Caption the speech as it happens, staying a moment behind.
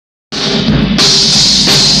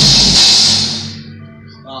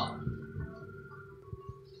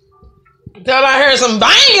Thought I heard some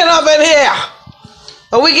banging up in here.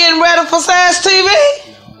 Are we getting ready for Sass TV?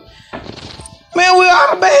 Man, we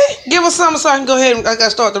ought to be. Give us something so I can go ahead and I gotta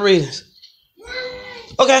start the readings.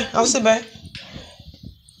 Okay, I'll sit back.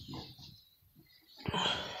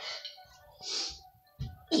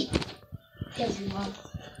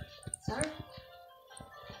 Sorry.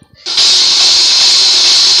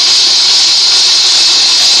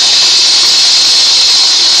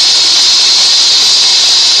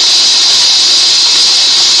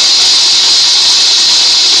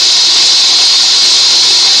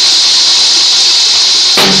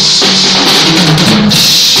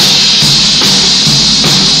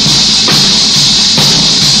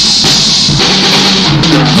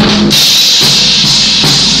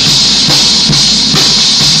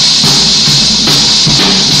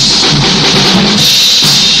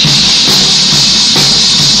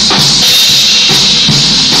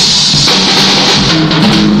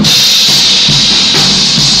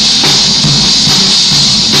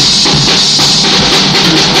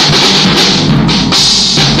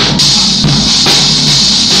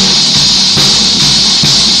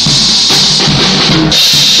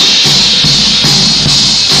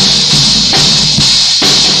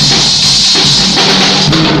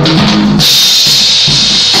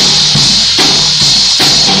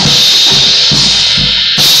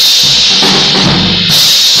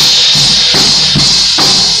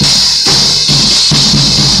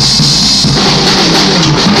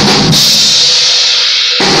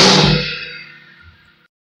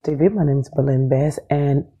 TV. My name is Belinda Bass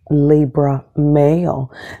and Libra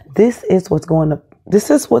male. This is what's going up. This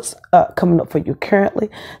is what's coming up for you currently.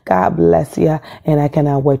 God bless you, and I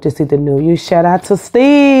cannot wait to see the new you. Shout out to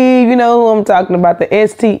Steve. You know who I'm talking about, the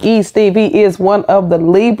STE Steve. He is one of the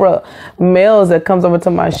Libra males that comes over to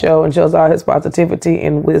my show and shows all his positivity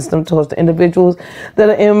and wisdom towards the individuals that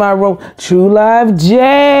are in my room. True Life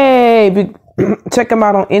J. Check him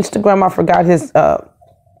out on Instagram. I forgot his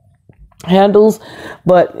handles,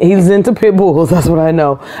 but he's into pit bulls. That's what I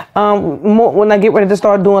know. When I get ready to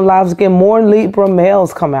start doing lives again, more Libra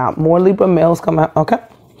males come out. Okay,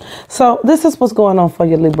 so this is what's going on for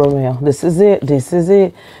your Libra male. This is it.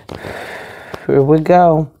 Here we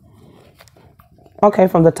go. Okay,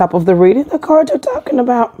 from the top of the reading, the cards are talking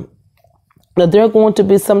about that there are going to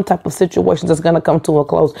be some type of situation that's going to come to a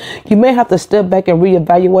close. You may have to step back and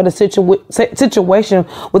reevaluate a situation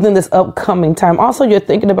within this upcoming time. Also, you're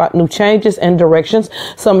thinking about new changes and directions.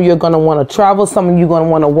 Some of you are going to want to travel. Some of you are going to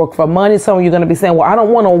want to work for money. Some of you are going to be saying, well, I don't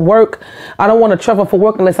want to work. I don't want to travel for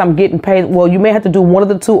work unless I'm getting paid. Well, you may have to do one of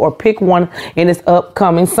the two or pick one in this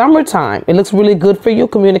upcoming summertime. It looks really good for you.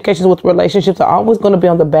 Communications with relationships are always going to be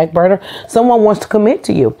on the back burner. Someone wants to commit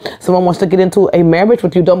to you. Someone wants to get into a marriage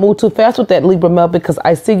with you. Don't move too fast with that, Libra male, because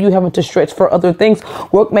I see you having to stretch for other things.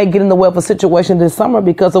 Work may get in the way of a situation this summer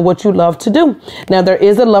because of what you love to do. Now, there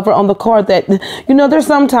is a lover on the card that, you know, there's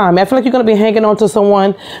some time. I feel like you're going to be hanging on to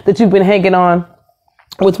someone that you've been hanging on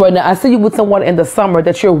with right now. I see you with someone in the summer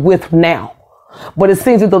that you're with now. But it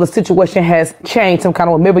seems as though the situation has changed some kind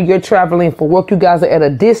of way. Maybe you're traveling for work. You guys are at a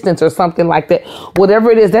distance or something like that. Whatever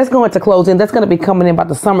it is, that's going to close in. That's going to be coming in by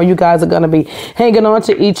the summer. You guys are going to be hanging on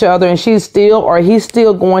to each other, and she's still, or he's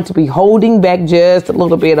still going to be holding back just a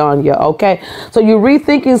little bit on you. Okay. So you're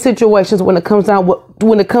rethinking situations when it comes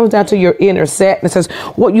down to your inner sadness, is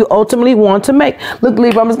what you ultimately want to make. Look,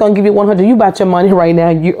 Libra, I'm just going to give you 100. You about your money right now.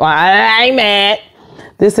 I ain't mad.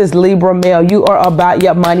 This is Libra male. You are about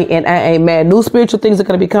your money, and I ain't mad. New spiritual things are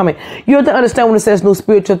going to be coming. You have to understand when it says new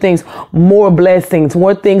spiritual things, more blessings,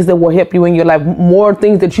 more things that will help you in your life, more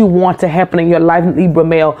things that you want to happen in your life. Libra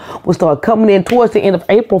male will start coming in towards the end of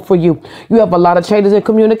April for you. You have a lot of changes in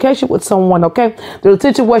communication with someone, okay? The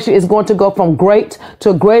situation is going to go from great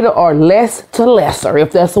to greater, or less to lesser,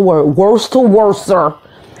 if that's a word. Worse to worser,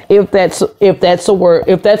 if that's a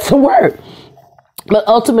word. But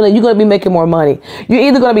ultimately, you're going to be making more money. You're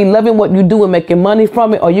either going to be loving what you do and making money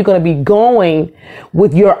from it, or you're going to be going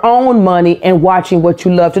with your own money and watching what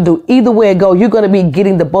you love to do. Either way it goes, you're going to be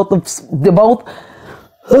getting the both.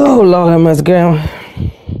 Oh, Lord, I must go.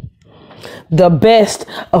 The best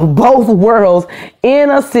of both worlds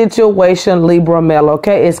in a situation, Libra male.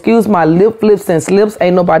 Okay, excuse my lip flips and slips.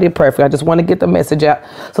 Ain't nobody perfect. I just want to get the message out.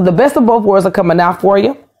 So the best of both worlds are coming out for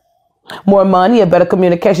you. More money, a better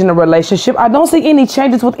communication, a relationship. I don't see any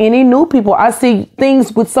changes with any new people. I see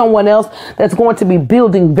things with someone else that's going to be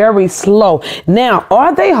building very slow. Now,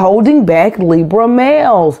 are they holding back, Libra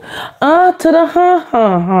males?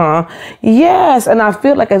 Yes. And I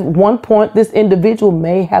feel like at one point, this individual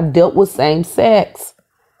may have dealt with same sex.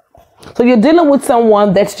 So you're dealing with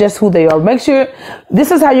someone that's just who they are. Make sure,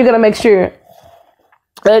 this is how you're going to make sure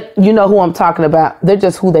You know who I'm talking about. They're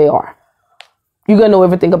just who they are. You're going to know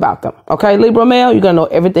everything about them. Okay, Libra male, you're going to know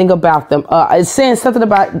everything about them. It's saying something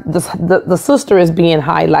about the sister is being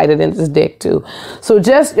highlighted in this deck too. So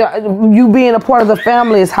just you being a part of the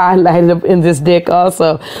family is highlighted in this deck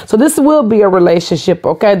also. So this will be a relationship,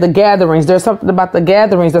 okay? The gatherings. There's something about the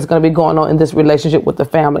gatherings that's going to be going on in this relationship with the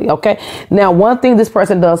family, okay? Now, one thing this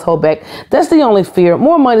person does hold back, that's the only fear.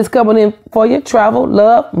 More money is coming in for you. Travel,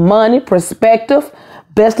 love, money, perspective.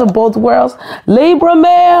 Best of both worlds. Libra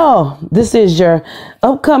male, this is your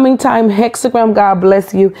upcoming time hexagram. God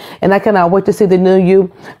bless you. And I cannot wait to see the new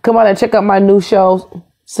you. Come on and check out my new shows.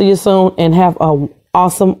 See you soon and have an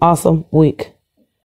awesome, awesome week.